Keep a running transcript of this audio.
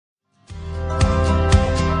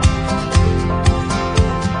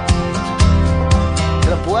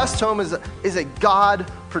home is a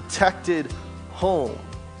God-protected home.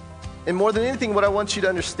 And more than anything, what I want you to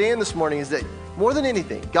understand this morning is that more than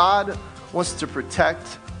anything, God wants to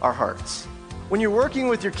protect our hearts. When you're working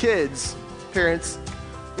with your kids, parents,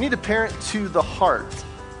 you need to parent to the heart.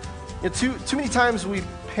 You know, too many times we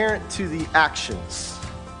parent to the actions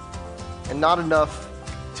and not enough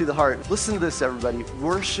to the heart. Listen to this, everybody.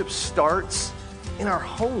 Worship starts in our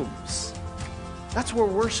homes. That's where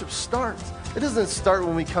worship starts. It doesn't start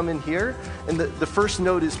when we come in here and the first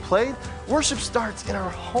note is played. Worship starts in our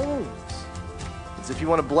homes. It's if you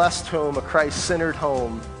want a blessed home, a Christ-centered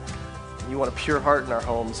home, and you want a pure heart in our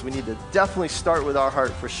homes, we need to definitely start with our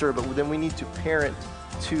heart for sure, but then we need to parent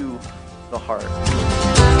to the heart.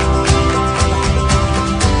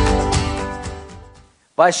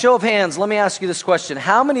 By a show of hands, let me ask you this question.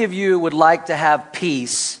 How many of you would like to have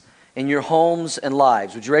peace in your homes and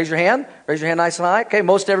lives? Would you raise your hand? Raise your hand nice and high. Okay,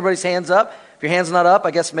 most everybody's hands up. If your hand's not up,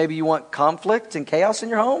 I guess maybe you want conflict and chaos in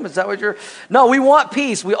your home? Is that what you're... No, we want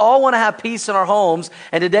peace. We all want to have peace in our homes.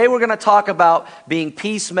 And today we're going to talk about being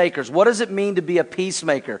peacemakers. What does it mean to be a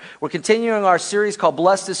peacemaker? We're continuing our series called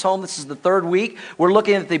Bless This Home. This is the third week. We're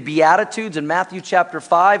looking at the Beatitudes in Matthew chapter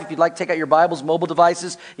 5. If you'd like to take out your Bibles, mobile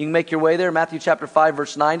devices, you can make your way there. Matthew chapter 5,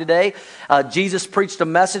 verse 9 today. Jesus preached a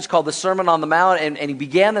message called the Sermon on the Mount, and he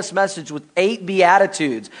began this message with 8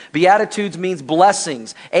 Beatitudes. Beatitudes means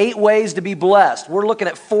blessings. 8 ways to be blessed. We're looking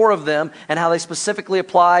at 4 of them and how they specifically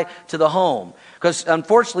apply to the home. Because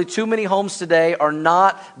unfortunately, too many homes today are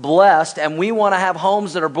not blessed, and we want to have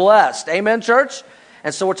homes that are blessed. Amen, church?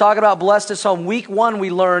 And so we're talking about blessed this home. Week 1, we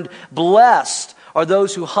learned blessed are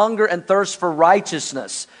those who hunger and thirst for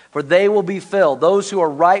righteousness, for they will be filled. Those who are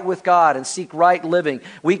right with God and seek right living.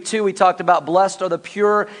 Week 2, we talked about blessed are the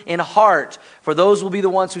pure in heart, for those will be the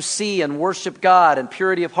ones who see and worship God in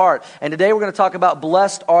purity of heart. And today we're going to talk about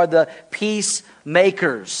blessed are the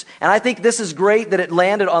peacemakers. And I think this is great that it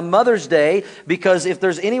landed on Mother's Day, because if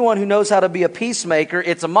there's anyone who knows how to be a peacemaker,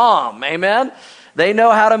 it's a mom. Amen? They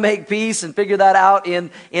know how to make peace and figure that out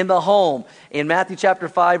in the home. In Matthew chapter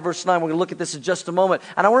 5, verse 9, we're going to look at this in just a moment.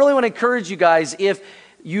 And I really want to encourage you guys, if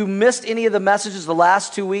you missed any of the messages the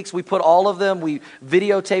last 2 weeks, we put all of them, we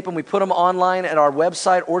videotape them, we put them online at our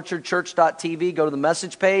website, orchardchurch.tv. Go to the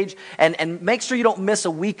message page and make sure you don't miss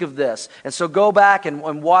a week of this. And so go back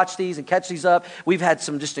and watch these and catch these up. We've had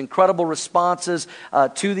some just incredible responses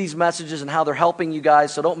to these messages and how they're helping you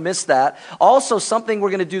guys, so don't miss that. Also, something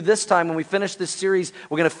we're going to do this time when we finish this series,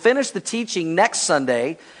 we're going to finish the teaching next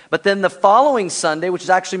Sunday. But then the following Sunday, which is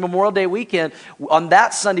actually Memorial Day weekend, on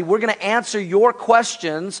that Sunday, we're going to answer your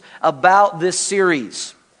questions about this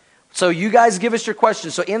series. So you guys give us your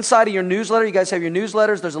questions. So inside of your newsletter, you guys have your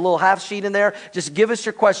newsletters. There's a little half sheet in there. Just give us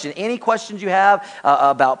your question. Any questions you have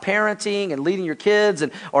about parenting and leading your kids,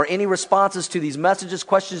 or any responses to these messages,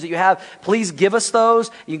 questions that you have, please give us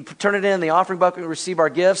those. You can turn it in the offering bucket and receive our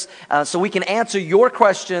gifts, so we can answer your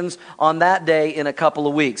questions on that day in a couple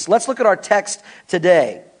of weeks. Let's look at our text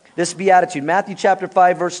today. This beatitude, Matthew chapter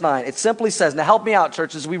 5, verse 9. It simply says, now help me out,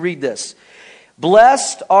 church, as we read this.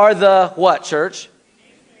 Blessed are the, what, church?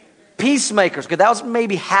 Peacemakers. Okay, that was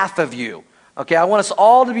maybe half of you. Okay, I want us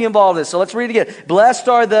all to be involved in this. So let's read it again. Blessed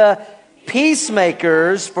are the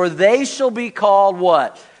peacemakers, for they shall be called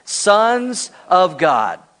what? Sons of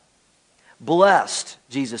God. Blessed,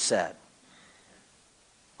 Jesus said,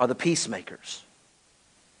 are the peacemakers.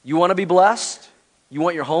 You want to be blessed? You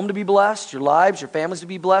want your home to be blessed, your lives, your families to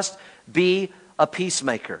be blessed? Be a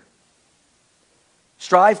peacemaker.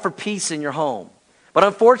 Strive for peace in your home. But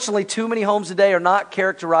unfortunately, too many homes today are not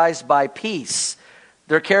characterized by peace.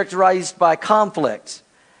 They're characterized by conflict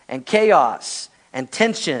and chaos and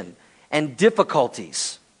tension and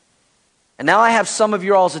difficulties. And now I have some of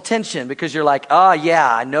your all's attention, because you're like,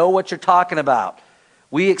 yeah, I know what you're talking about.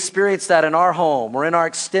 We experience that in our home or in our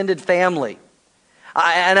extended family.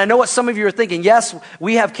 And I know what some of you are thinking. Yes,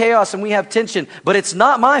 we have chaos and we have tension, but it's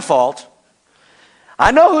not my fault.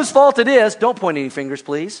 I know whose fault it is. Don't point any fingers,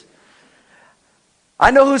 please.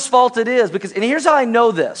 I know whose fault it is, and here's how I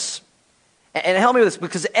know this. And help me with this,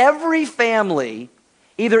 because every family,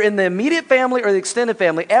 either in the immediate family or the extended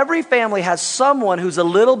family, every family has someone who's a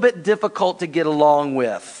little bit difficult to get along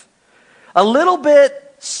with. A little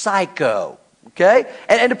bit psycho. Okay?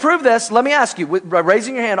 And to prove this, let me ask you, by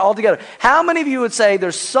raising your hand all together, how many of you would say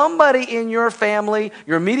there's somebody in your family,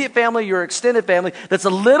 your immediate family, your extended family, that's a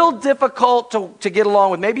little difficult to get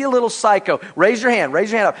along with, maybe a little psycho? Raise your hand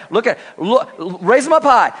up. Look, raise them up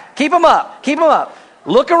high. Keep them up.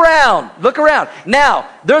 Look around. Now,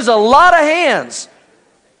 there's a lot of hands,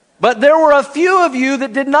 but there were a few of you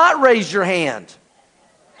that did not raise your hand.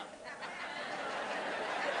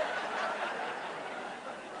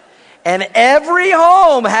 And every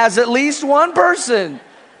home has at least one person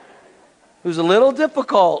who's a little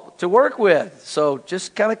difficult to work with. So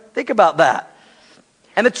just kind of think about that.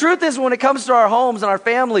 And the truth is, when it comes to our homes and our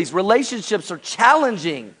families, relationships are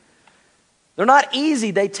challenging. They're not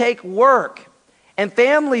easy. They take work. And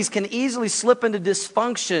families can easily slip into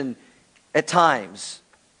dysfunction at times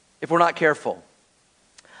if we're not careful.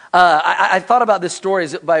 I thought about this story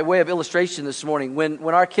by way of illustration this morning. When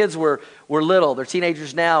our kids were little, they're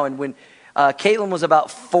teenagers now, and when Caitlin was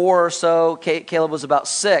about 4 or so, Caleb was about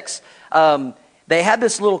 6, they had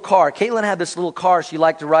this little car. Caitlin had this little car she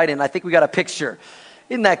liked to ride in. I think we got a picture.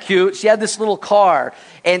 Isn't that cute? She had this little car,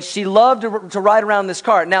 and she loved to ride around this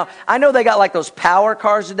car. Now, I know they got like those power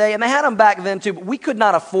cars today, and they had them back then too, but we could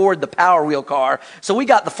not afford the Power Wheel car, so we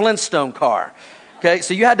got the Flintstone car. Okay,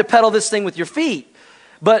 so you had to pedal this thing with your feet.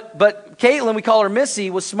 But Caitlin, we call her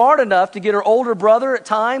Missy, was smart enough to get her older brother at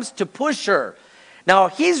times to push her. Now,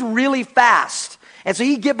 he's really fast. And so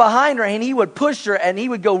he'd get behind her and he would push her and he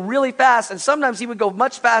would go really fast. And sometimes he would go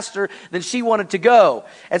much faster than she wanted to go.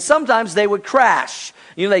 And sometimes they would crash.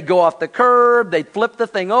 You know, they'd go off the curb, they'd flip the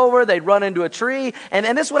thing over, they'd run into a tree.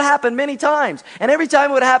 And this would happen many times. And every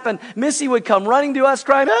time it would happen, Missy would come running to us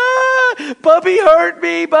crying, "Ah, Bubby hurt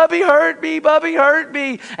me, Bubby hurt me, Bubby hurt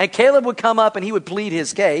me." And Caleb would come up and he would plead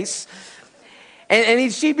his case.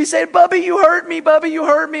 And she'd be saying, "Bubby, you hurt me, Bubby, you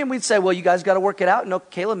hurt me." And we'd say, "Well, you guys got to work it out. No,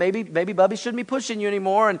 Caleb, maybe Bubby shouldn't be pushing you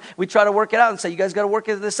anymore." And we'd try to work it out and say, "You guys got to work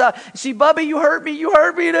this out." And she'd, "Bubby, you hurt me, you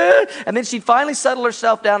hurt me." And then she'd finally settle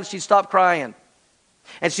herself down and she'd stop crying.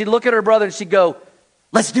 And she'd look at her brother and she'd go,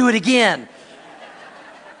 "Let's do it again."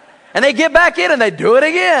 And they'd get back in and they'd do it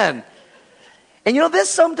again. And you know, this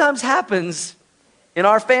sometimes happens in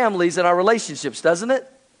our families and our relationships, doesn't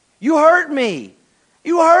it? "You hurt me.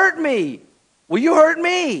 You hurt me. Well, you hurt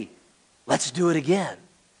me. Let's do it again."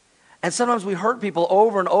 And sometimes we hurt people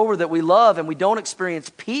over and over that we love, and we don't experience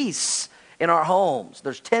peace in our homes.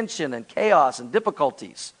 There's tension and chaos and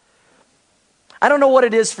difficulties. I don't know what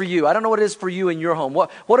it is for you. I don't know what it is for you in your home. What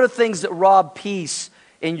are the things that rob peace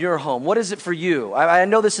in your home? What is it for you? I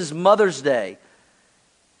know this is Mother's Day.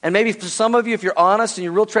 And maybe for some of you, if you're honest and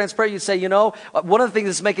you're real transparent, you'd say, you know, one of the things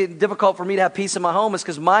that's making it difficult for me to have peace in my home is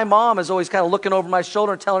because my mom is always kind of looking over my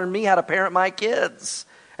shoulder and telling me how to parent my kids.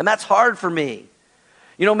 And that's hard for me.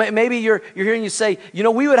 You know, maybe you're hearing you say, you know,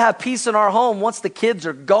 we would have peace in our home once the kids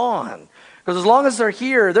are gone. Because as long as they're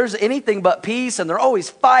here, there's anything but peace, and they're always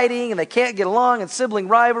fighting, and they can't get along, and sibling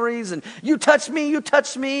rivalries, and you touch me,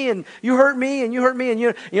 and you hurt me, and you hurt me, and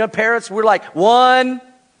you know, parents, we're like, 1,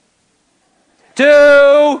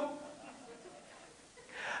 2,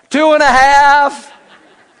 2.5.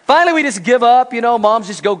 Finally, we just give up. You know, moms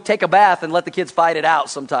just go take a bath and let the kids fight it out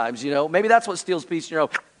sometimes, you know. Maybe that's what steals peace in your home.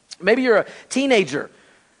 Maybe you're a teenager.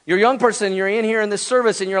 You're a young person, you're in here in this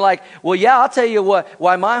service, and you're like, well, yeah, I'll tell you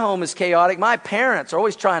why my home is chaotic. My parents are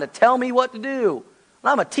always trying to tell me what to do.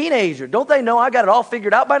 I'm a teenager. Don't they know I got it all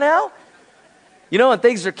figured out by now? You know, and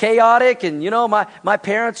things are chaotic, and, you know, my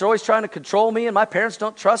parents are always trying to control me, and my parents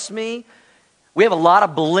don't trust me. We have a lot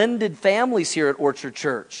of blended families here at Orchard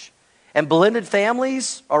Church. And blended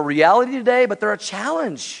families are reality today, but they're a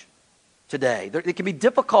challenge today. It can be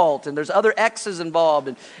difficult, and there's other exes involved.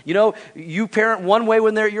 And, you know, you parent one way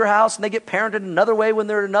when they're at your house, and they get parented another way when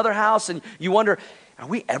they're at another house. And you wonder, are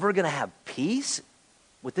we ever going to have peace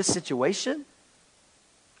with this situation?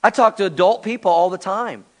 I talk to adult people all the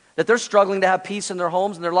time that they're struggling to have peace in their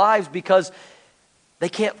homes and their lives because they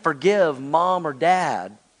can't forgive mom or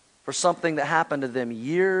dad for something that happened to them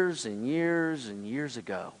years and years and years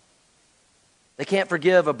ago. They can't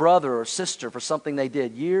forgive a brother or sister for something they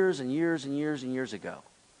did years and years and years and years ago.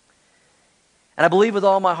 And I believe with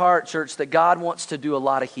all my heart, church, that God wants to do a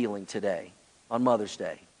lot of healing today on Mother's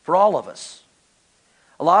Day for all of us.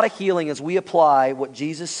 A lot of healing as we apply what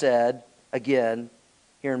Jesus said, again,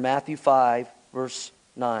 here in Matthew 5, verse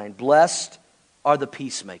 9. Blessed are the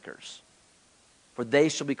peacemakers, for they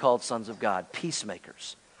shall be called sons of God.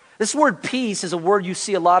 Peacemakers. This word peace is a word you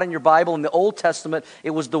see a lot in your Bible. In the Old Testament,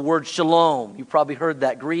 it was the word shalom. You've probably heard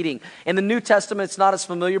that greeting. In the New Testament, it's not as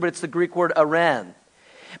familiar, but it's the Greek word aren.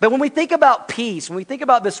 But when we think about peace, when we think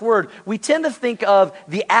about this word, we tend to think of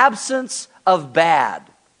the absence of bad.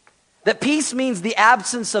 That peace means the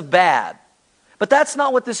absence of bad. But that's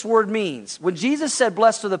not what this word means. When Jesus said,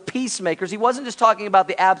 blessed are the peacemakers, he wasn't just talking about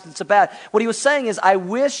the absence of bad. What he was saying is, I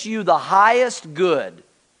wish you the highest good.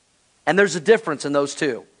 And there's a difference in those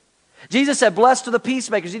two. Jesus said, blessed are the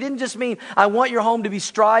peacemakers. He didn't just mean, I want your home to be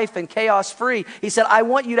strife and chaos free. He said, I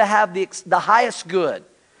want you to have the highest good.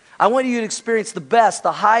 I want you to experience the best,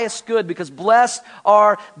 the highest good, because blessed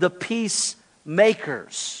are the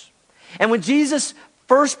peacemakers. And when Jesus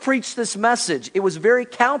first preached this message, it was very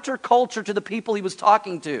counterculture to the people he was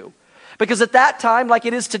talking to. Because at that time, like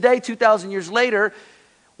it is today, 2,000 years later,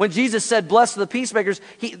 when Jesus said, blessed are the peacemakers,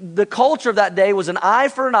 the culture of that day was an eye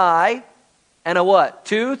for an eye and a what?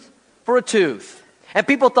 Tooth for a tooth. And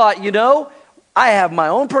people thought, you know, I have my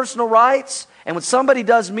own personal rights, and when somebody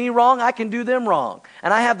does me wrong, I can do them wrong.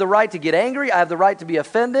 And I have the right to get angry. I have the right to be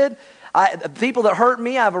offended. People that hurt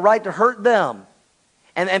me, I have a right to hurt them.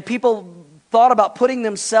 And people thought about putting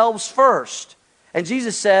themselves first. And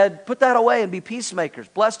Jesus said, put that away and be peacemakers.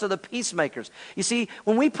 Blessed are the peacemakers. You see,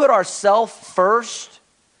 when we put ourselves first,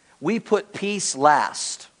 we put peace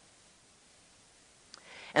last.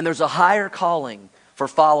 And there's a higher calling for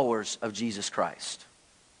followers of Jesus Christ.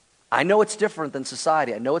 I know it's different than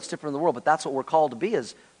society. I know it's different in the world, but that's what we're called to be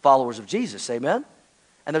as followers of Jesus. Amen?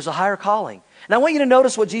 And there's a higher calling. And I want you to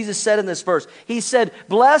notice what Jesus said in this verse. He said,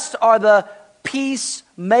 blessed are the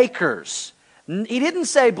peacemakers. He didn't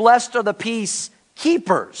say, blessed are the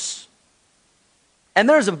peacekeepers. And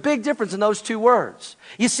there's a big difference in those two words.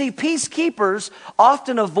 You see, peacekeepers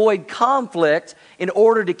often avoid conflict in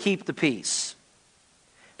order to keep the peace.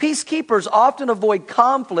 Peacekeepers often avoid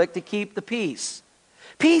conflict to keep the peace.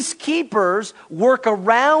 Peacekeepers work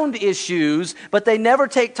around issues, but they never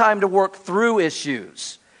take time to work through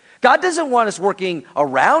issues. God doesn't want us working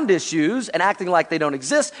around issues and acting like they don't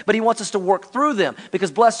exist, but He wants us to work through them,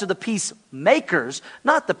 because blessed are the peacemakers,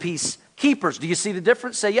 not the peacekeepers. Do you see the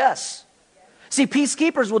difference? Say yes. See,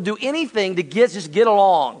 peacekeepers will do anything to just get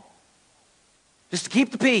along, just to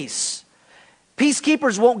keep the peace.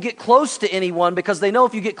 Peacekeepers won't get close to anyone because they know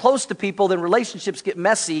if you get close to people, then relationships get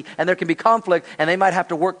messy and there can be conflict and they might have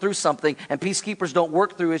to work through something. And peacekeepers don't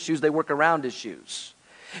work through issues, they work around issues.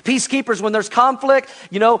 Peacekeepers, when there's conflict,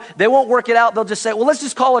 they won't work it out. They'll just say, well, let's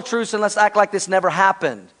just call a truce and let's act like this never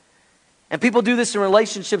happened. And people do this in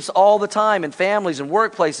relationships all the time, in families and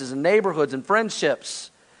workplaces and neighborhoods and friendships.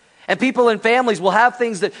 And people in families will have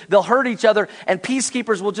things that they'll hurt each other, and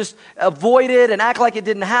peacekeepers will just avoid it and act like it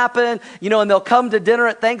didn't happen, and they'll come to dinner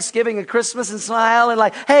at Thanksgiving and Christmas and smile and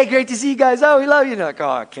like, hey, great to see you guys. Oh, we love you. Like, oh,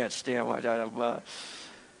 I can't stand what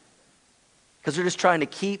because they're just trying to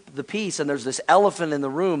keep the peace, and there's this elephant in the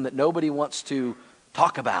room that nobody wants to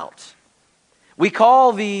talk about. We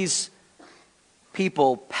call these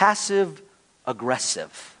people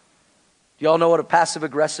passive-aggressive. Do you all know what a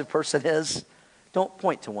passive-aggressive person is? Don't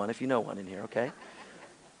point to one if you know one in here, okay?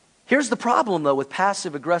 Here's the problem, though, with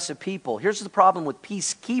passive-aggressive people. Here's the problem with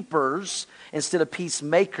peacekeepers instead of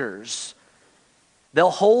peacemakers.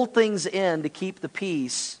 They'll hold things in to keep the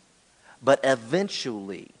peace, but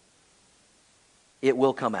eventually it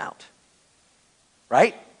will come out,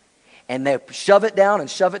 right? And they shove it down and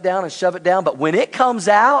shove it down and shove it down, but when it comes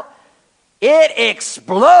out, it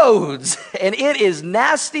explodes, and it is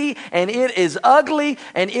nasty, and it is ugly,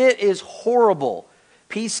 and it is horrible.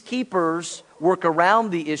 Peacekeepers work around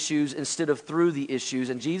the issues instead of through the issues,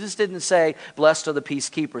 and Jesus didn't say, blessed are the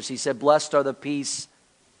peacekeepers. He said, blessed are the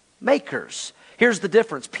peacemakers. Here's the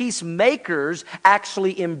difference. Peacemakers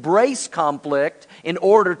actually embrace conflict in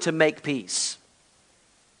order to make peace.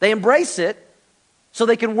 They embrace it so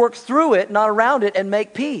they can work through it, not around it, and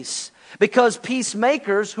make peace. Because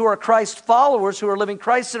peacemakers who are Christ followers, who are living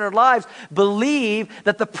Christ-centered lives, believe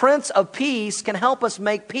that the Prince of Peace can help us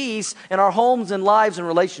make peace in our homes and lives and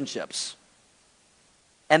relationships.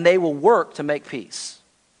 And they will work to make peace.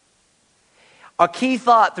 A key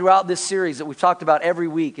thought throughout this series that we've talked about every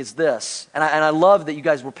week is this. And I love that you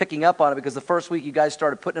guys were picking up on it, because the first week you guys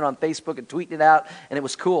started putting it on Facebook and tweeting it out, and it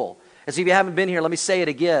was cool. And so if you haven't been here, let me say it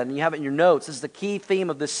again. You have it in your notes. This is the key theme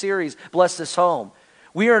of this series, Bless This Home.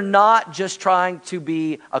 We are not just trying to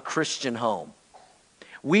be a Christian home.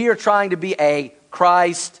 We are trying to be a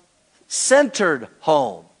Christ-centered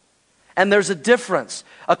home. And there's a difference.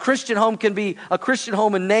 A Christian home can be a Christian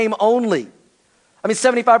home in name only.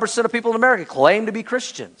 75% of people in America claim to be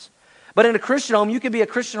Christians. But in a Christian home, you can be a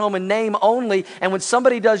Christian home in name only, and when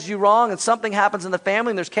somebody does you wrong and something happens in the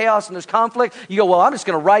family and there's chaos and there's conflict, you go, well, I'm just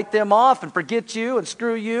going to write them off and forget you and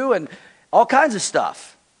screw you and all kinds of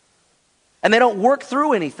stuff. And they don't work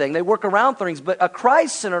through anything. They work around things. But a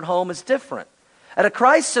Christ-centered home is different. At a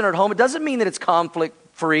Christ-centered home, it doesn't mean that it's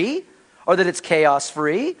conflict-free or that it's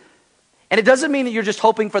chaos-free. And it doesn't mean that you're just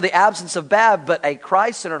hoping for the absence of bad, but a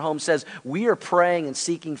Christ-centered home says we are praying and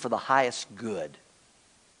seeking for the highest good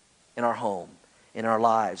in our home, in our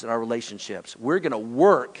lives, in our relationships. We're going to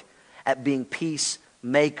work at being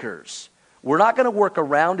peacemakers. We're not going to work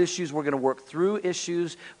around issues. We're going to work through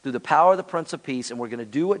issues through the power of the Prince of Peace, and we're going to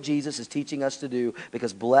do what Jesus is teaching us to do,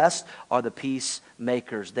 because blessed are the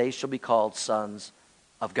peacemakers. They shall be called sons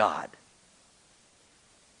of God.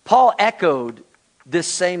 Paul echoed this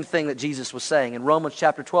same thing that Jesus was saying. In Romans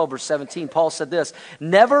chapter 12, verse 17, Paul said this,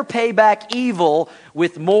 never pay back evil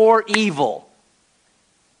with more evil.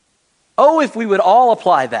 Oh, if we would all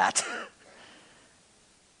apply that.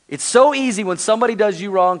 It's so easy when somebody does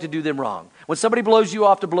you wrong to do them wrong. When somebody blows you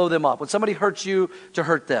off to blow them up. When somebody hurts you to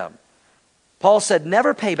hurt them. Paul said,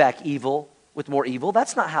 never pay back evil with more evil.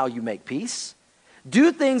 That's not how you make peace.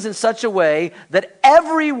 Do things in such a way that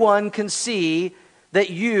everyone can see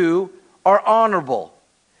that you are honorable.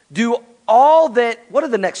 Do all that, what are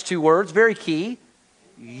the next two words? Very key.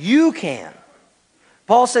 You can.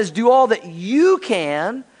 Paul says, do all that you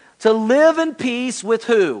can to live in peace with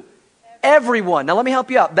who? Everyone. Now let me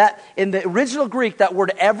help you out. That in the original Greek, that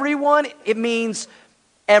word everyone, it means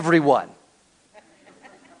everyone.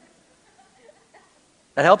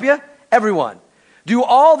 That help you? Everyone. Do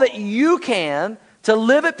all that you can to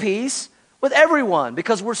live at peace with everyone,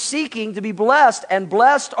 because we're seeking to be blessed, and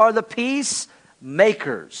blessed are the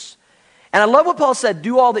peacemakers. And I love what Paul said,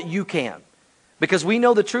 do all that you can. Because we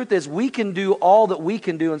know the truth is we can do all that we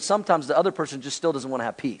can do, and sometimes the other person just still doesn't want to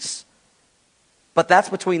have peace. But that's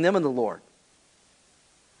between them and the Lord.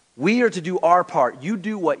 We are to do our part. You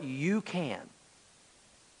do what you can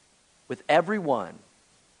with everyone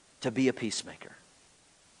to be a peacemaker.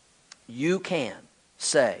 You can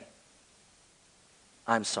say,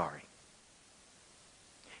 I'm sorry.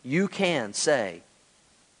 You can say,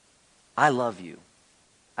 I love you.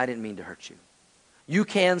 I didn't mean to hurt you. You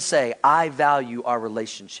can say, I value our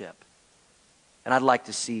relationship, and I'd like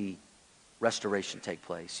to see restoration take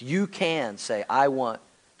place. You can say, I want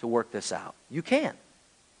to work this out. You can.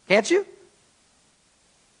 Can't you?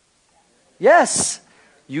 Yes,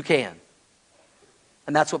 you can.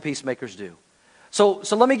 And that's what peacemakers do. So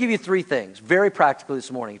let me give you three things, very practically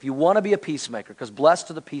this morning. If you want to be a peacemaker, because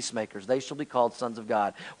blessed are the peacemakers, they shall be called sons of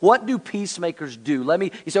God. What do peacemakers do?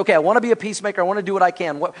 You say, okay, I want to be a peacemaker, I want to do what I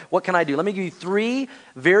can. What can I do? Let me give you three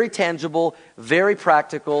very tangible, very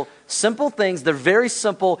practical, simple things. They're very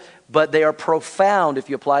simple, but they are profound if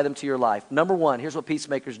you apply them to your life. Number one, here's what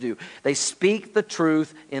peacemakers do. They speak the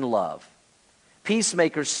truth in love.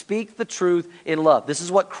 Peacemakers speak the truth in love. This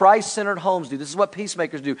is what Christ-centered homes do. This is what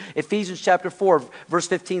peacemakers do. Ephesians chapter 4, verse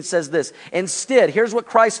 15 says this. Instead, here's what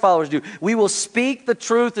Christ followers do. We will speak the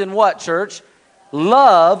truth in what, church?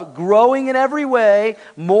 Love, growing in every way,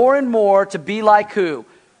 more and more to be like who?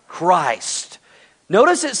 Christ.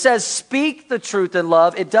 Notice it says speak the truth in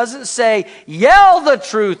love. It doesn't say yell the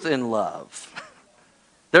truth in love.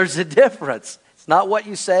 There's a difference. It's not what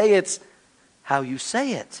you say, it's how you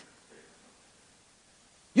say it.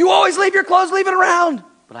 You always leave your clothes, leave it around.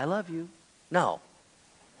 But I love you. No.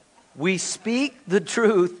 We speak the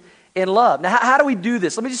truth in love. Now, how do we do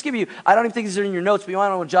this? Let me just give you, I don't even think these are in your notes, but you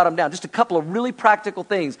might want to jot them down. Just a couple of really practical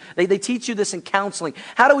things. They teach you this in counseling.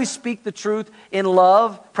 How do we speak the truth in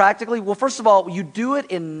love practically? Well, first of all, you do it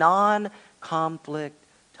in non-conflict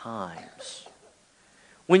times.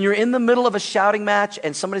 When you're in the middle of a shouting match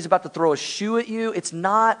and somebody's about to throw a shoe at you, it's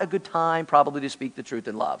not a good time probably to speak the truth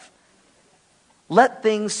in love. Let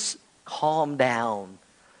things calm down.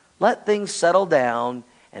 Let things settle down,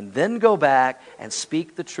 and then go back and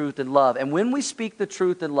speak the truth in love. And when we speak the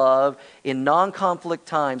truth in love in non-conflict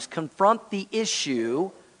times, confront the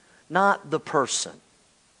issue, not the person.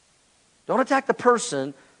 Don't attack the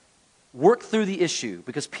person. Work through the issue,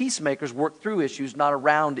 because peacemakers work through issues, not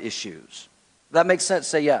around issues. If that makes sense,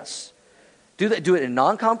 say yes. Do it in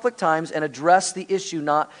non-conflict times and address the issue,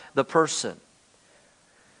 not the person.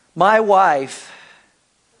 My wife,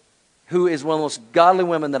 who is one of the most godly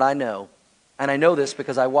women that I know, and I know this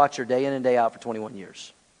because I watch her day in and day out for 21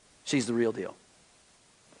 years. She's the real deal.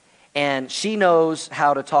 And she knows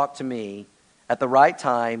how to talk to me at the right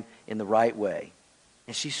time in the right way.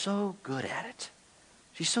 And she's so good at it.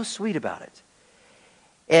 She's so sweet about it.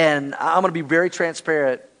 And I'm going to be very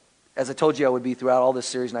transparent, as I told you I would be throughout all this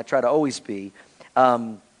series, and I try to always be.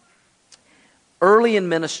 Early in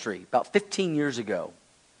ministry, about 15 years ago,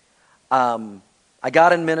 I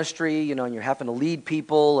got in ministry, and you're having to lead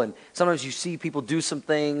people, and sometimes you see people do some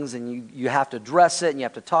things, and you have to address it, and you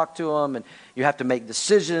have to talk to them, and you have to make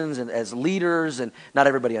decisions and as leaders, and not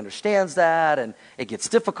everybody understands that, and it gets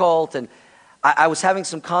difficult. And I was having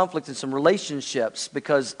some conflict in some relationships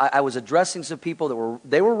because I was addressing some people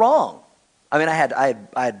that were wrong. I mean, I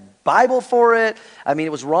had Bible for it. I mean,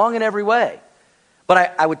 it was wrong in every way.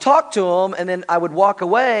 But I would talk to them, and then I would walk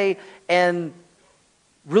away, and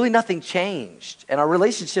really nothing changed. And our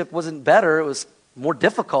relationship wasn't better. It was more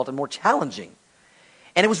difficult and more challenging.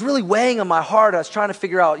 And it was really weighing on my heart. I was trying to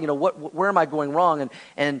figure out, where am I going wrong?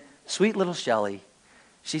 And sweet little Shelly,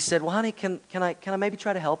 she said, well, honey, can I maybe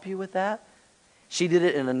try to help you with that? She did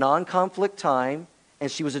it in a non-conflict time.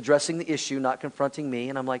 And she was addressing the issue, not confronting me.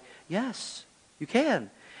 And I'm like, yes, you can.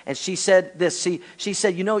 And she said this. She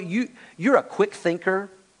said, you're a quick thinker.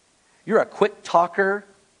 You're a quick talker.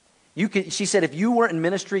 She said, if you weren't in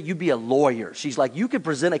ministry, you'd be a lawyer. She's like, you could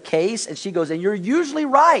present a case. And she goes, and you're usually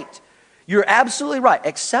right. You're absolutely right,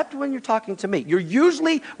 except when you're talking to me. You're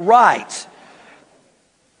usually right.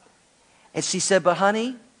 And she said, but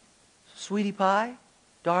honey, sweetie pie,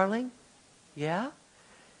 darling, yeah?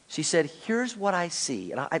 She said, here's what I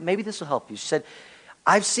see. And maybe this will help you. She said,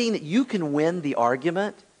 I've seen that you can win the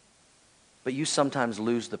argument, but you sometimes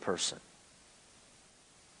lose the person.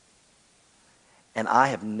 And I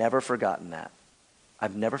have never forgotten that.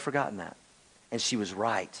 I've never forgotten that. And she was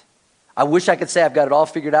right. I wish I could say I've got it all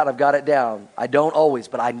figured out, I've got it down. I don't always,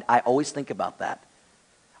 but I always think about that.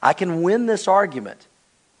 I can win this argument.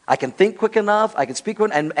 I can think quick enough, I can speak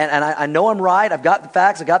quick, and I know I'm right, I've got the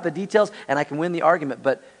facts, I've got the details, and I can win the argument.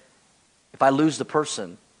 But if I lose the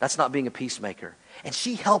person, that's not being a peacemaker. And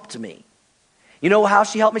she helped me. You know how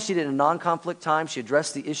she helped me? She did it in a non-conflict time. She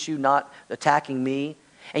addressed the issue, not attacking me.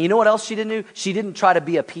 And you know what else she didn't do? She didn't try to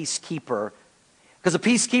be a peacekeeper. Because a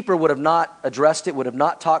peacekeeper would have not addressed it, would have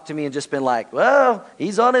not talked to me and just been like, well,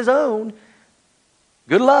 he's on his own.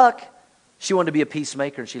 Good luck. She wanted to be a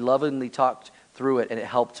peacemaker, and she lovingly talked through it, and it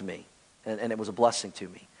helped me. And it was a blessing to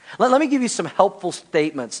me. Let me give you some helpful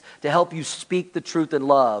statements to help you speak the truth in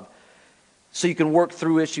love so you can work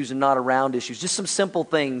through issues and not around issues. Just some simple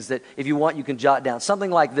things that if you want, you can jot down.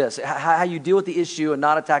 Something like this, how you deal with the issue and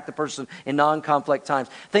not attack the person in non-conflict times.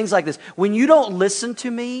 Things like this. When you don't listen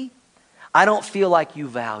to me, I don't feel like you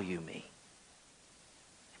value me.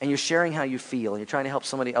 And you're sharing how you feel, and you're trying to help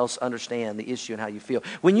somebody else understand the issue and how you feel.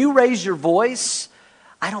 When you raise your voice,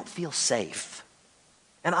 I don't feel safe.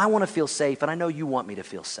 And I want to feel safe, and I know you want me to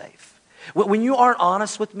feel safe. When you aren't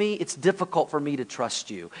honest with me, it's difficult for me to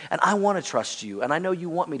trust you. And I want to trust you, and I know you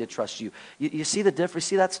want me to trust you. You see the difference?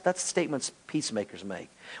 See, that's statements peacemakers make.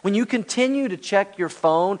 When you continue to check your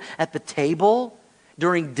phone at the table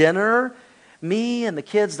during dinner, me and the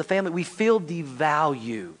kids, the family, we feel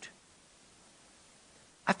devalued.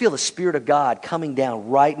 I feel the Spirit of God coming down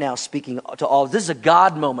right now, speaking to all. This is a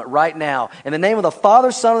God moment right now. In the name of the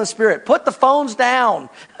Father, Son, and the Spirit, put the phones down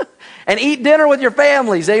and eat dinner with your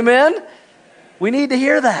families. Amen? We need to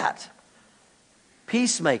hear that.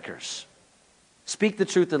 Peacemakers speak the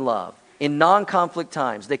truth in love. In non-conflict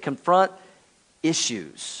times, they confront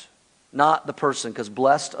issues, not the person, because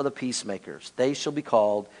blessed are the peacemakers. They shall be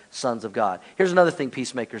called sons of God. Here's another thing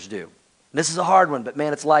peacemakers do. This is a hard one, but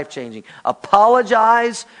man, it's life-changing.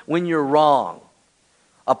 Apologize when you're wrong.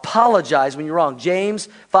 Apologize when you're wrong. James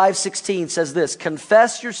 5:16 says this,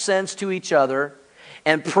 confess your sins to each other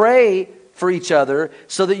and pray for each other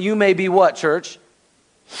so that you may be what, church?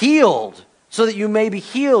 Healed. So that you may be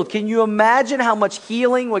healed. Can you imagine how much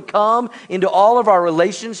healing would come into all of our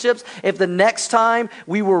relationships if the next time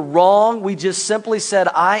we were wrong, we just simply said,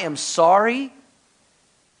 I am sorry.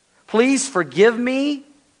 Please forgive me.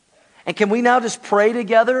 And can we now just pray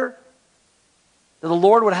together that the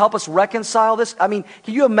Lord would help us reconcile this? I mean,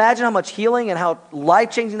 can you imagine how much healing and how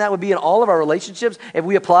life-changing that would be in all of our relationships if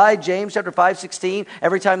we applied James chapter 5:16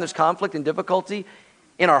 every time there's conflict and difficulty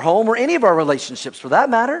in our home or any of our relationships for that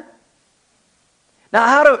matter?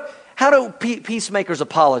 Now, how do peacemakers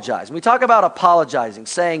apologize? When we talk about apologizing,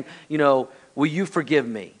 saying, will you forgive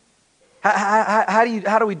me? How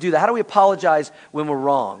do we do that? How do we apologize when we're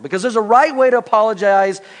wrong? Because there's a right way to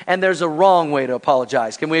apologize and there's a wrong way to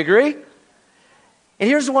apologize. Can we agree? And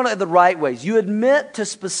here's one of the right ways. You admit to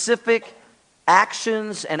specific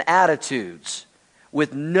actions and attitudes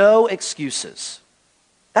with no excuses.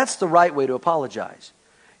 That's the right way to apologize.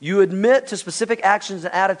 You admit to specific actions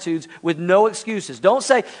and attitudes with no excuses. Don't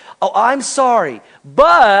say, oh, I'm sorry,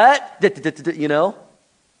 but,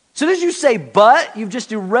 As soon as you say but, you've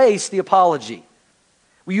just erased the apology.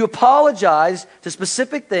 You apologize to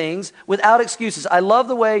specific things without excuses. I love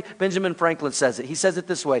the way Benjamin Franklin says it. He says it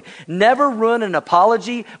this way, never ruin an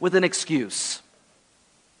apology with an excuse.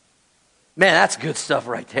 Man, that's good stuff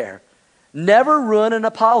right there. Never ruin an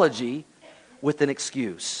apology with an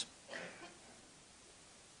excuse.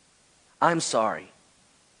 I'm sorry.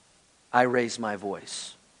 I raised my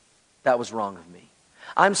voice. That was wrong of me.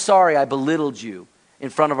 I'm sorry I belittled you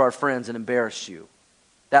in front of our friends and embarrassed you.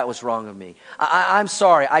 That was wrong of me. I'm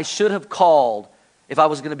sorry. I should have called if I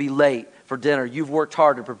was going to be late for dinner. You've worked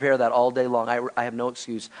hard to prepare that all day long. I have no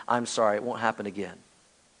excuse. I'm sorry. It won't happen again.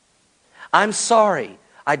 I'm sorry.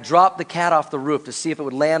 I dropped the cat off the roof to see if it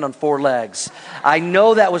would land on 4 legs. I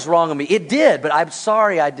know that was wrong of me. It did, but I'm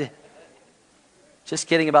sorry I did. Just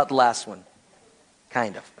kidding about the last one.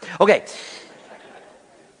 Kind of. Okay.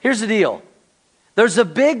 Here's the deal. There's a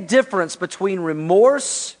big difference between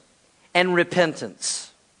remorse and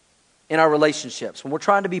repentance in our relationships. When we're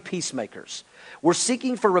trying to be peacemakers, we're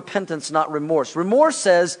seeking for repentance, not remorse. Remorse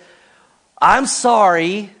says, I'm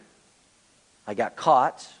sorry I got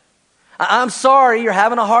caught. I'm sorry you're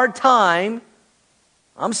having a hard time.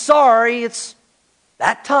 I'm sorry it's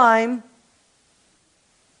that time.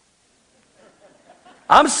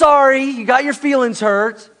 I'm sorry you got your feelings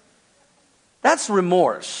hurt. That's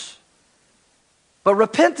remorse. But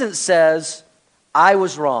repentance says, I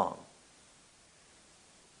was wrong.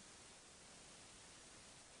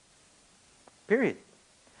 Period.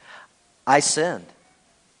 I sinned.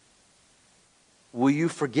 Will you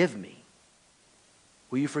forgive me?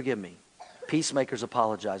 Will you forgive me? Peacemakers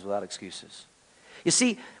apologize without excuses. You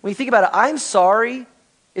see, when you think about it, I'm sorry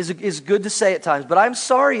is good to say at times, but I'm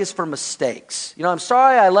sorry is for mistakes. You know, I'm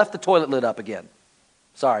sorry I left the toilet lid up again.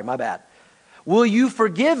 Sorry, my bad. Will you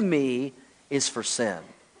forgive me is for sin.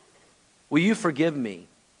 Will you forgive me?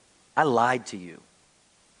 I lied to you.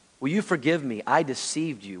 Will you forgive me? I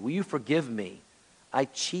deceived you. Will you forgive me? I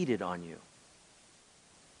cheated on you.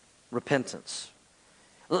 Repentance.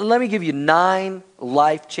 Let me give you 9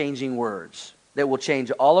 life-changing words that will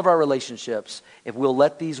change all of our relationships if we'll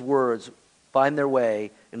let these words find their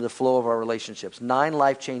way into the flow of our relationships. 9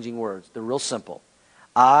 life-changing words. They're real simple.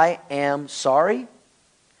 I am sorry.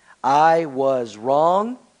 I was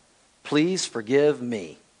wrong. Please forgive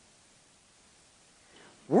me.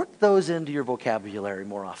 Work those into your vocabulary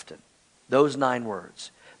more often. Those 9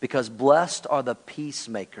 words. Because blessed are the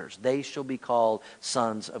peacemakers. They shall be called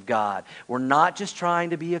sons of God. We're not just trying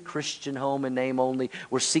to be a Christian home in name only.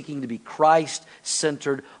 We're seeking to be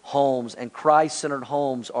Christ-centered homes. And Christ-centered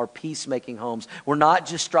homes are peacemaking homes. We're not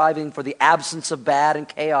just striving for the absence of bad and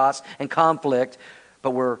chaos and conflict, but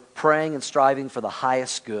we're praying and striving for the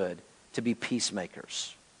highest good, to be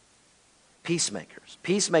peacemakers. Peacemakers.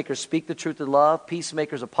 Peacemakers speak the truth in love.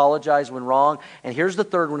 Peacemakers apologize when wrong. And here's the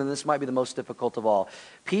third one, and this might be the most difficult of all.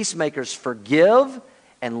 Peacemakers forgive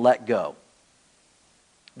and let go.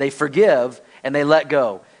 They forgive and they let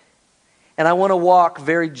go. And I want to walk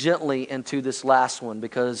very gently into this last one,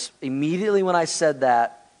 because immediately when I said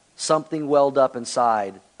that, something welled up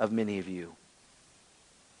inside of many of you.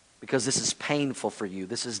 Because this is painful for you.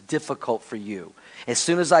 This is difficult for you. As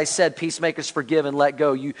soon as I said peacemakers forgive and let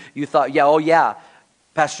go, you thought, yeah,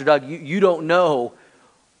 Pastor Doug, you don't know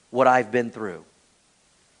what I've been through.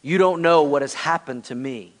 You don't know what has happened to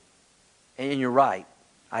me. And you're right,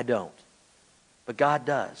 I don't. But God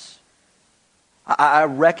does. I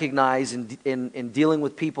recognize in dealing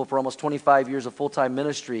with people for almost 25 years of full-time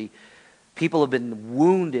ministry, people have been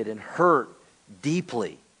wounded and hurt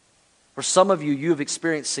deeply. For some of you, you have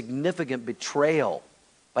experienced significant betrayal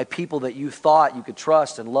by people that you thought you could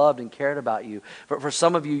trust and loved and cared about you. For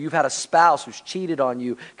some of you, you've had a spouse who's cheated on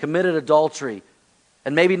you, committed adultery,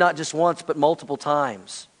 and maybe not just once, but multiple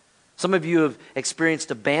times. Some of you have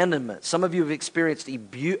experienced abandonment. Some of you have experienced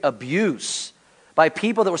abuse by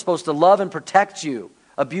people that were supposed to love and protect you.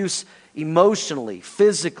 Abuse emotionally,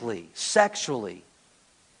 physically, sexually.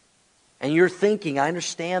 And you're thinking, I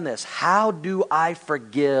understand this. How do I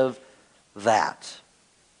forgive that?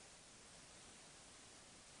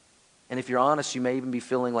 And if you're honest, you may even be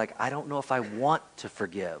feeling like, I don't know if I want to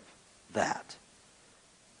forgive that.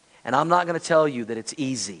 And I'm not going to tell you that it's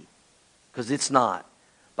easy, because it's not.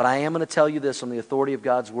 But I am going to tell you this on the authority of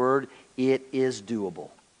God's Word: it is doable.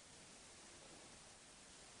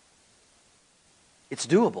 It's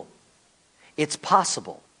doable. It's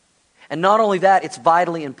possible. And not only that, it's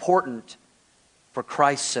vitally important for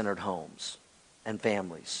Christ-centered homes and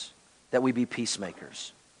families that we be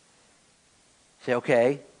peacemakers. Say,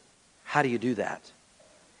 okay, how do you do that?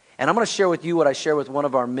 And I'm going to share with you what I shared with one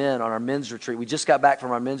of our men on our men's retreat. We just got back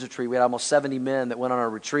from our men's retreat. We had almost 70 men that went on our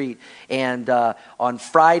retreat. And on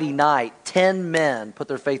Friday night, 10 men put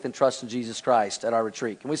their faith and trust in Jesus Christ at our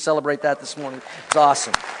retreat. Can we celebrate that this morning? It's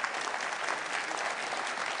awesome.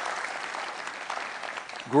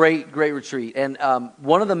 Great retreat. And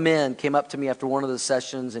one of the men came up to me after one of the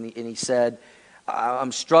sessions, and he said,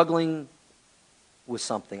 I'm struggling with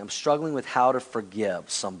something. I'm struggling with how to forgive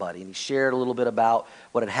somebody. And he shared a little bit about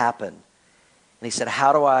what had happened. And he said,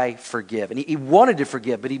 how do I forgive? And he wanted to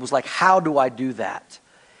forgive, but he was like, how do I do that?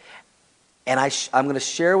 And I'm going to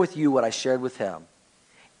share with you what I shared with him.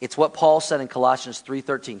 It's what Paul said in Colossians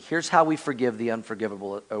 3:13. Here's how we forgive the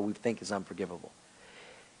unforgivable, or we think is unforgivable.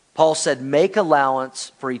 Paul said, make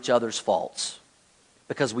allowance for each other's faults,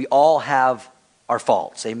 because we all have our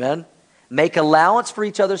faults. Amen? Make allowance for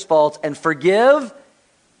each other's faults and forgive.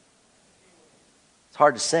 It's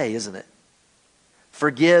hard to say, isn't it?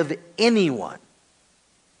 Forgive anyone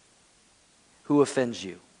who offends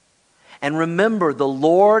you. And remember, the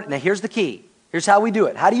Lord, now here's the key. Here's how we do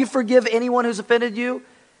it. How do you forgive anyone who's offended you?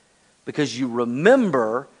 Because you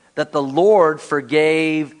remember that the Lord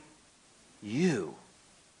forgave you.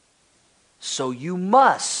 So you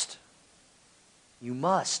must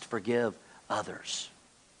forgive others.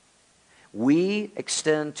 We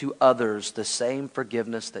extend to others the same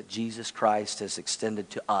forgiveness that Jesus Christ has extended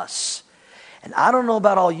to us. And I don't know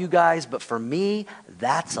about all you guys, but for me,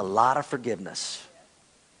 that's a lot of forgiveness.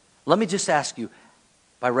 Let me just ask you,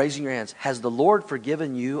 by raising your hands, has the Lord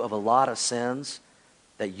forgiven you of a lot of sins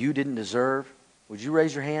that you didn't deserve? Would you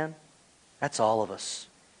raise your hand? That's all of us.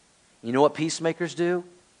 You know what peacemakers do?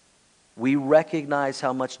 We recognize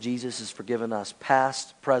how much Jesus has forgiven us,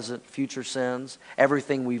 past, present, future sins,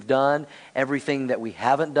 everything we've done, everything that we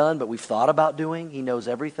haven't done but we've thought about doing. He knows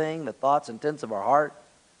everything, the thoughts, intents of our heart.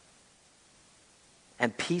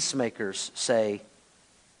 And peacemakers say,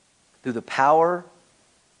 through the power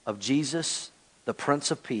of Jesus, the Prince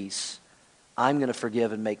of Peace, I'm going to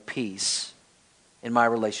forgive and make peace in my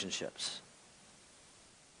relationships.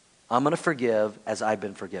 I'm going to forgive as I've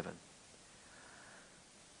been forgiven.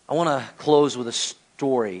 I want to close with a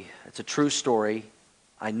story. It's a true story.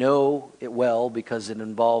 I know it well because it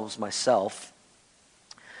involves myself,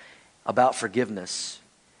 about forgiveness.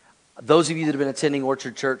 Those of you that have been attending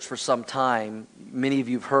Orchard Church for some time, many of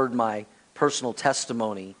you have heard my personal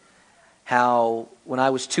testimony, how when I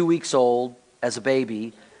was 2 weeks old as a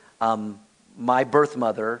baby, my birth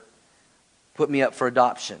mother put me up for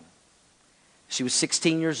adoption. She was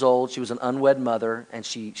 16 years old. She was an unwed mother, and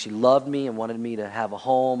she loved me and wanted me to have a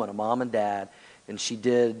home and a mom and dad. And she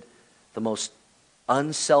did the most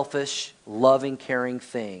unselfish, loving, caring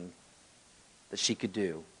thing that she could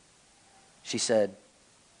do. She said,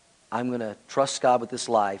 I'm going to trust God with this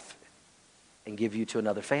life and give you to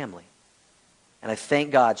another family. And I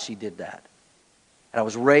thank God she did that. And I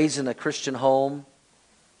was raised in a Christian home,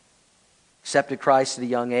 accepted Christ at a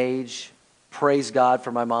young age. Praise God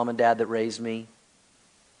for my mom and dad that raised me.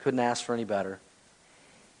 Couldn't ask for any better.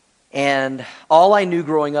 And all I knew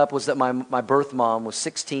growing up was that my birth mom was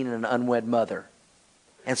 16 and an unwed mother.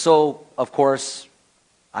 And so, of course,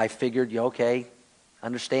 I figured, okay,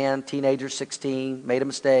 understand, teenager, 16, made a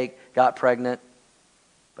mistake, got pregnant.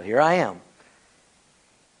 But here I am.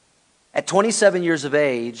 At 27 years of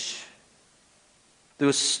age, there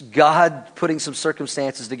was God putting some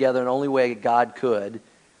circumstances together in the only way God could.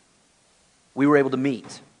 We were able to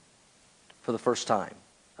meet for the first time.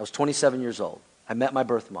 I was 27 years old. I met my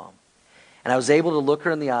birth mom. And I was able to look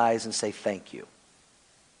her in the eyes and say, thank you.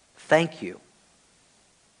 Thank you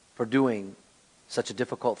for doing such a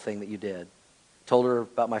difficult thing that you did. Told her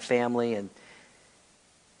about my family, and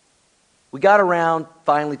we got around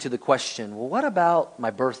finally to the question, well, what about my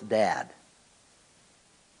birth dad?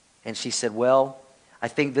 And she said, well, I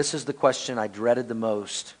think this is the question I dreaded the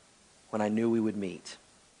most when I knew we would meet.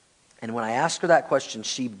 And when I asked her that question,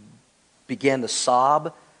 she began to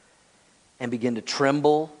sob and began to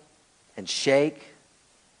tremble and shake.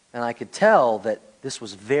 And I could tell that this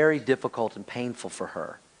was very difficult and painful for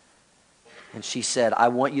her. And she said, I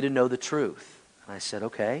want you to know the truth. And I said,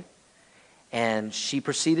 okay. And she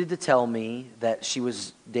proceeded to tell me that she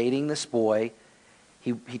was dating this boy.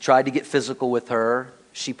 He tried to get physical with her.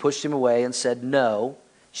 She pushed him away and said no.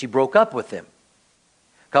 She broke up with him.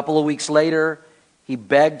 A couple of weeks later, he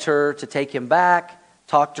begged her to take him back,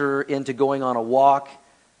 talked her into going on a walk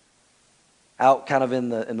out kind of in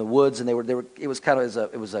the woods, and it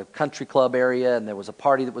was a country club area, and there was a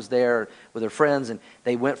party that was there with her friends, and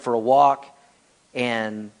they went for a walk,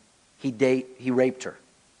 and he raped her.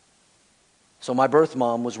 So my birth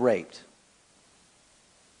mom was raped.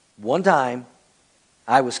 One time,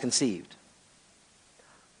 I was conceived.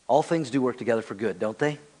 All things do work together for good, don't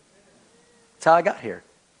they? That's how I got here.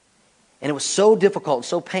 And it was so difficult and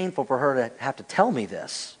so painful for her to have to tell me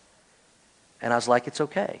this. And I was like, it's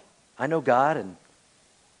okay. I know God, and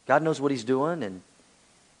God knows what he's doing. And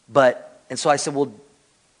so I said, well,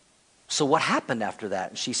 so what happened after that?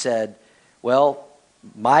 And she said, well,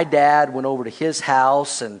 my dad went over to his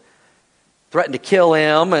house and threatened to kill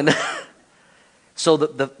him. And so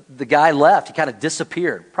the guy left. He kind of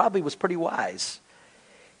disappeared. Probably was pretty wise.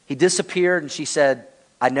 He disappeared, and she said,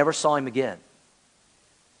 I never saw him again.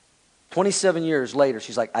 27 years later,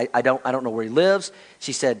 she's like, I don't know where he lives.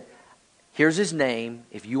 She said, here's his name.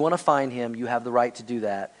 If you want to find him, you have the right to do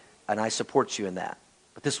that, and I support you in that.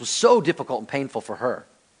 But this was so difficult and painful for her.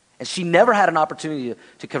 And she never had an opportunity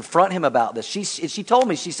to confront him about this. She told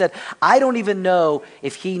me, she said, I don't even know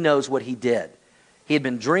if he knows what he did. He had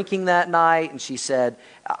been drinking that night, and she said,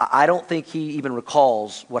 I don't think he even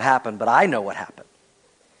recalls what happened, but I know what happened.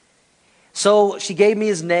 So she gave me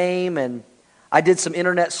his name, and I did some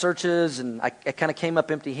internet searches, and I kind of came up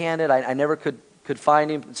empty-handed. I never could find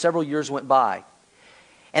him. Several years went by.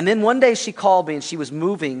 And then one day she called me, and she was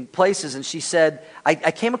moving places, and she said,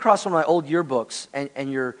 I came across one of my old yearbooks,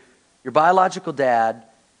 and your biological dad,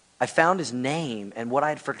 I found his name, and what I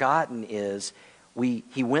had forgotten is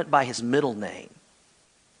he went by his middle name.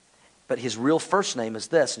 But his real first name is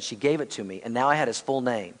this, and she gave it to me, and now I had his full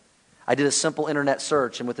name. I did a simple internet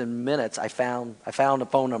search, and within minutes I found a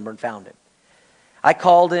phone number and found him. I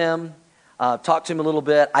called him, talked to him a little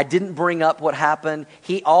bit. I didn't bring up what happened.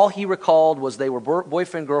 All he recalled was they were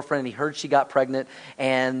boyfriend, girlfriend, and he heard she got pregnant,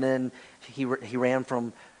 and then he ran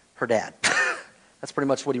from her dad. That's pretty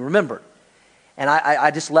much what he remembered. And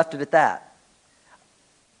I just left it at that.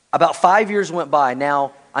 About 5 years went by.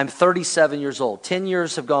 Now I'm 37 years old. 10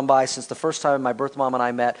 years have gone by since the first time my birth mom and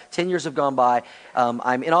I met. 10 years have gone by.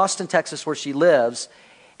 I'm in Austin, Texas, where she lives,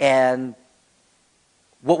 and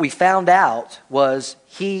what we found out was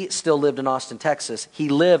he still lived in Austin, Texas. He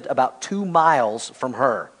lived about 2 miles from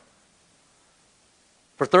her.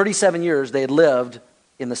 For 37 years, they had lived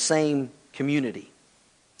in the same community,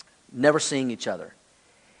 never seeing each other.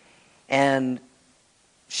 And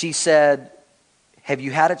she said, have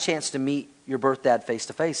you had a chance to meet your birth dad face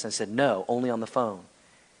to face? And I said, no, only on the phone.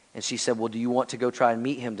 And she said, well, do you want to go try and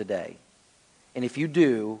meet him today? And if you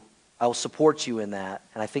do, I will support you in that,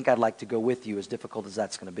 and I think I'd like to go with you, as difficult as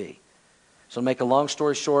that's going to be. So to make a long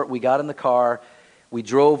story short, we got in the car, we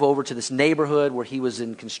drove over to this neighborhood where he was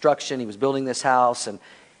in construction, he was building this house, and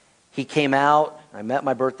he came out. I met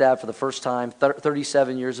my birth dad for the first time,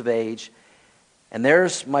 37 years of age, and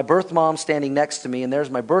there's my birth mom standing next to me, and there's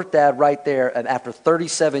my birth dad right there, and after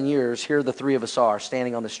 37 years, here the three of us are,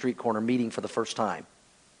 standing on the street corner, meeting for the first time.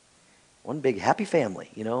 One big happy family,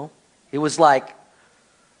 you know? It was like,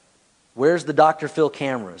 where's the Dr. Phil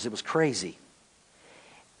cameras? It was crazy.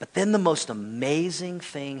 But then the most amazing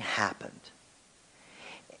thing happened.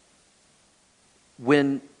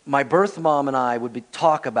 When my birth mom and I would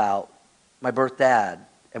talk about my birth dad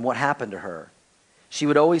and what happened to her, she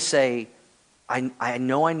would always say, I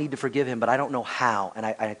know I need to forgive him, but I don't know how. And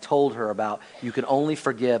I told her about, you can only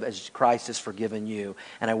forgive as Christ has forgiven you.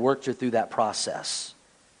 And I worked her through that process.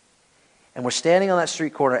 And we're standing on that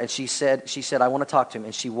street corner, and she said, I want to talk to him.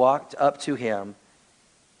 And she walked up to him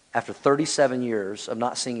after 37 years of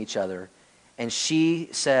not seeing each other, and she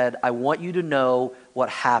said, I want you to know what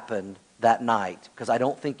happened that night, because I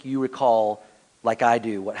don't think you recall like I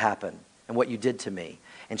do what happened and what you did to me.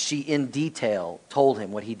 And she, in detail, told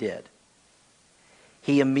him what he did.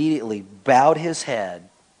 He immediately bowed his head,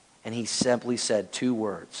 and he simply said 2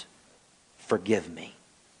 words, forgive me.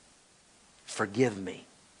 Forgive me.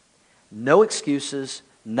 No excuses,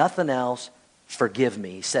 nothing else, forgive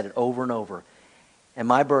me. He said it over and over. And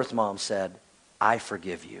my birth mom said, I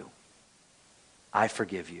forgive you. I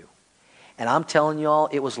forgive you. And I'm telling y'all,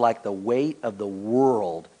 it was like the weight of the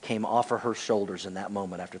world came off of her shoulders in that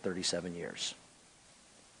moment after 37 years.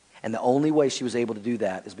 And the only way she was able to do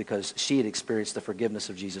that is because she had experienced the forgiveness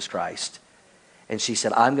of Jesus Christ. And she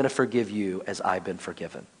said, I'm going to forgive you as I've been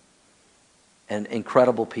forgiven. And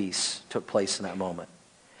incredible peace took place in that moment.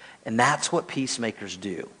 And that's what peacemakers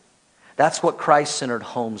do. That's what Christ-centered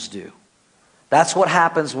homes do. That's what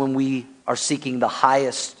happens when we are seeking the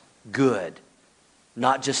highest good,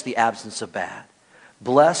 not just the absence of bad.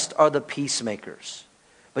 Blessed are the peacemakers.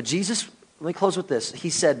 But Jesus, let me close with this.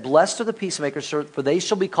 He said, blessed are the peacemakers, for they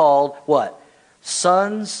shall be called, what?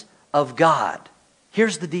 Sons of God.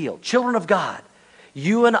 Here's the deal. Children of God.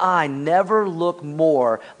 You and I never look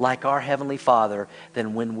more like our Heavenly Father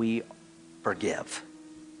than when we forgive.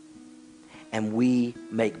 And we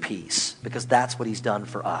make peace, because that's what He's done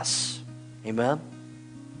for us. Amen?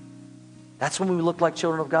 That's when we look like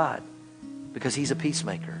children of God, because He's a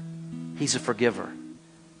peacemaker. He's a forgiver.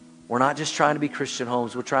 We're not just trying to be Christian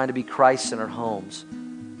homes. We're trying to be Christ-centered homes,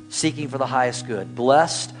 seeking for the highest good.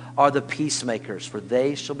 Blessed are the peacemakers, for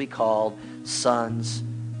they shall be called sons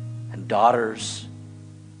and daughters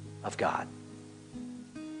of God.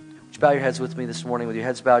 Would you bow your heads with me this morning, with your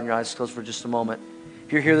heads bowed and your eyes closed for just a moment?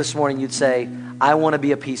 If you're here this morning, you'd say, I want to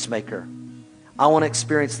be a peacemaker. I want to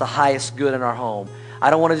experience the highest good in our home. I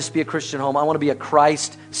don't want to just be a Christian home. I want to be a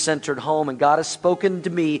Christ-centered home. And God has spoken to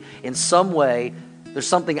me in some way. There's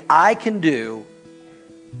something I can do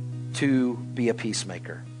to be a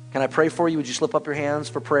peacemaker. Can I pray for you? Would you slip up your hands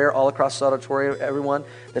for prayer all across the auditorium, everyone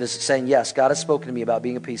that is saying, yes, God has spoken to me about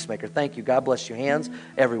being a peacemaker. Thank you. God bless you. Hands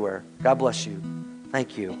everywhere. God bless you.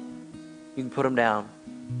 Thank you. You can put them down.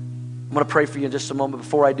 I'm going to pray for you in just a moment.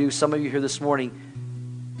 Before I do, some of you here this morning,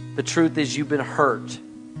 the truth is you've been hurt,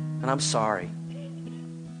 and I'm sorry.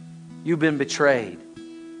 You've been betrayed.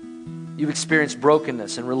 You've experienced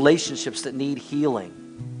brokenness and relationships that need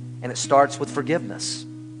healing. And it starts with forgiveness.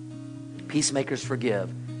 Peacemakers forgive.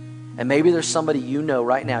 And maybe there's somebody you know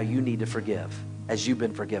right now you need to forgive as you've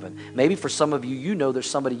been forgiven. Maybe for some of you, you know there's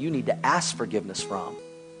somebody you need to ask forgiveness from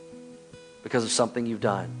because of something you've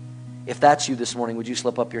done. If that's you this morning, would you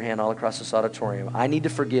slip up your hand all across this auditorium? I need to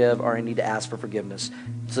forgive, or I need to ask for forgiveness.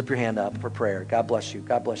 Slip your hand up for prayer. God bless you.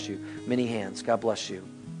 God bless you. Many hands. God bless you.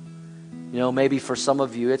 You know, maybe for some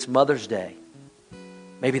of you, it's Mother's Day.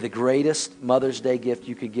 Maybe the greatest Mother's Day gift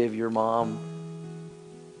you could give your mom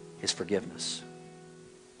is forgiveness.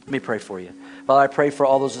 Let me pray for you. Father, I pray for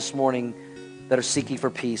all those this morning that are seeking for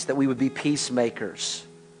peace, that we would be peacemakers.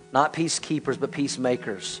 Not peacekeepers, but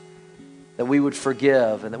peacemakers. That we would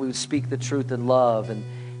forgive and that we would speak the truth in love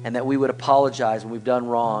and that we would apologize when we've done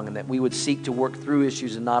wrong and that we would seek to work through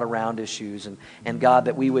issues and not around issues. And God,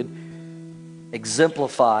 that we would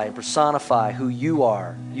exemplify and personify who you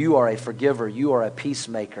are. You are a forgiver. You are a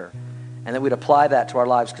peacemaker. And that we'd apply that to our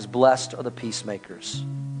lives because blessed are the peacemakers.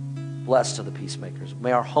 Blessed are the peacemakers.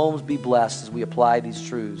 May our homes be blessed as we apply these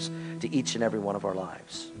truths to each and every one of our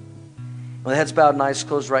lives. With heads bowed and eyes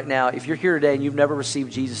closed right now, if you're here today and you've never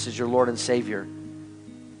received Jesus as your Lord and Savior,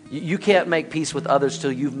 you can't make peace with others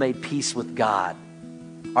till you've made peace with God.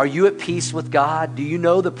 Are you at peace with God? Do you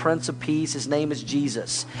know the Prince of Peace? His name is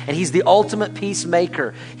Jesus. And He's the ultimate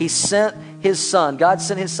peacemaker. He sent His Son. God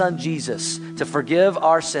sent His Son Jesus to forgive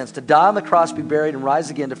our sins, to die on the cross, be buried, and rise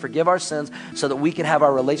again to forgive our sins so that we can have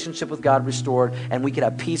our relationship with God restored and we can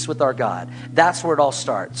have peace with our God. That's where it all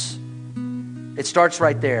starts. It starts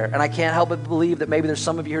right there. And I can't help but believe that maybe there's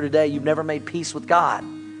some of you here today, you've never made peace with God.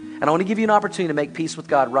 And I want to give you an opportunity to make peace with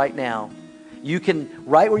God right now. You can,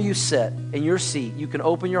 right where you sit, in your seat, you can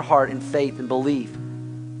open your heart in faith and belief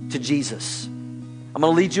to Jesus. I'm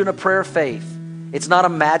going to lead you in a prayer of faith. It's not a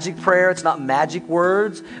magic prayer. It's not magic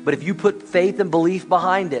words. But if you put faith and belief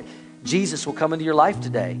behind it, Jesus will come into your life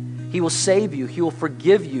today. He will save you. He will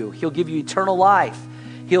forgive you. He'll give you eternal life.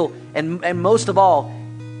 And most of all,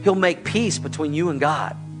 He'll make peace between you and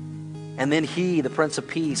God. And then He, the Prince of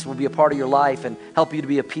Peace, will be a part of your life and help you to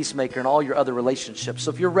be a peacemaker in all your other relationships.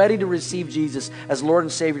 So if you're ready to receive Jesus as Lord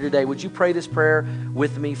and Savior today, would you pray this prayer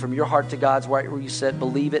with me from your heart to God's, right where you sit?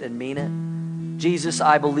 Believe it and mean it. Jesus,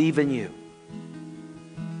 I believe in you.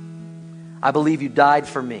 I believe you died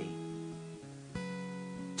for me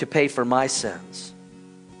to pay for my sins.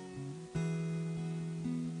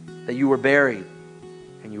 That you were buried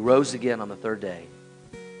and you rose again on the third day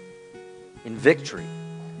in victory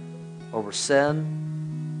over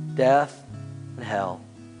sin, death, and hell,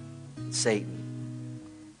 and Satan.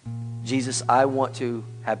 Jesus, I want to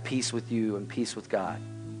have peace with you and peace with God.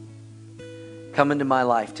 Come into my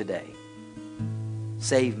life today.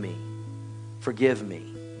 Save me. Forgive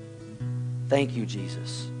me. Thank you,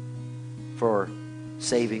 Jesus, for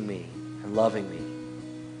saving me and loving me.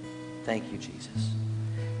 Thank you, Jesus.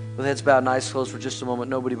 With heads bowed and eyes closed for just a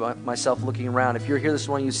moment, nobody but myself looking around. If you're here this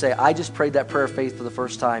morning, you say, I just prayed that prayer of faith for the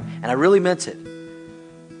first time, and I really meant it.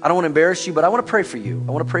 I don't want to embarrass you, but I want to pray for you.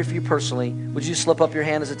 I want to pray for you personally. Would you slip up your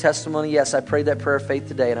hand as a testimony? Yes, I prayed that prayer of faith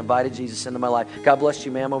today and invited Jesus into my life. God bless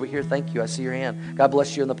you, ma'am, over here. Thank you. I see your hand. God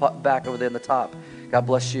bless you in the back over there in the top. God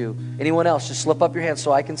bless you. Anyone else? Just slip up your hand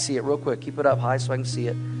so I can see it real quick. Keep it up high so I can see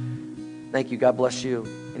it. Thank you. God bless you.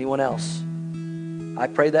 Anyone else? I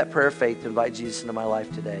prayed that prayer of faith to invite Jesus into my life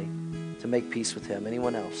today, to make peace with Him.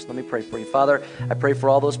 Anyone else? Let me pray for you. Father, I pray for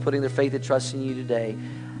all those putting their faith and trust in you today.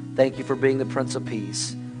 Thank you for being the Prince of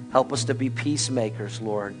Peace. Help us to be peacemakers,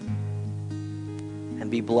 Lord, and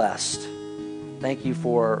be blessed. Thank you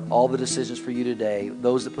for all the decisions for you today.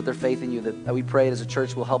 Those that put their faith in you, that we pray as a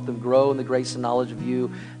church will help them grow in the grace and knowledge of you.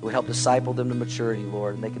 It will help disciple them to maturity,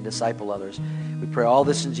 Lord, and they can disciple others. We pray all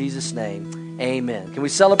this in Jesus' name. Amen. Can we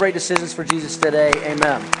celebrate decisions for Jesus today?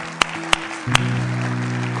 Amen.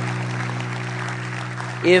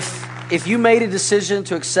 If you made a decision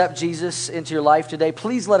to accept Jesus into your life today,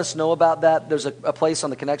 please let us know about that. There's a place on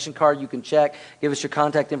the connection card you can check. Give us your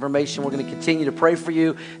contact information. We're going to continue to pray for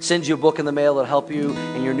you, send you a book in the mail that'll help you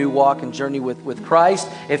in your new walk and journey with Christ.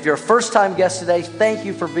 If you're a first-time guest today, thank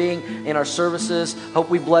you for being in our services. Hope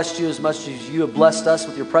we blessed you as much as you have blessed us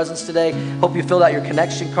with your presence today. Hope you filled out your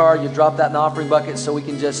connection card. You dropped that in the offering bucket so we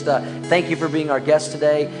can just thank you for being our guest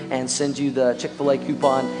today and send you the Chick-fil-A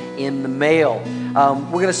coupon in the mail.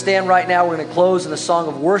 We're going to stand right now. We're going to close in a song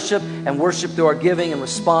of worship and worship through our giving in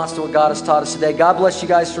response to what God has taught us today. God bless you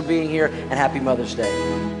guys for being here, and happy Mother's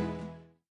Day.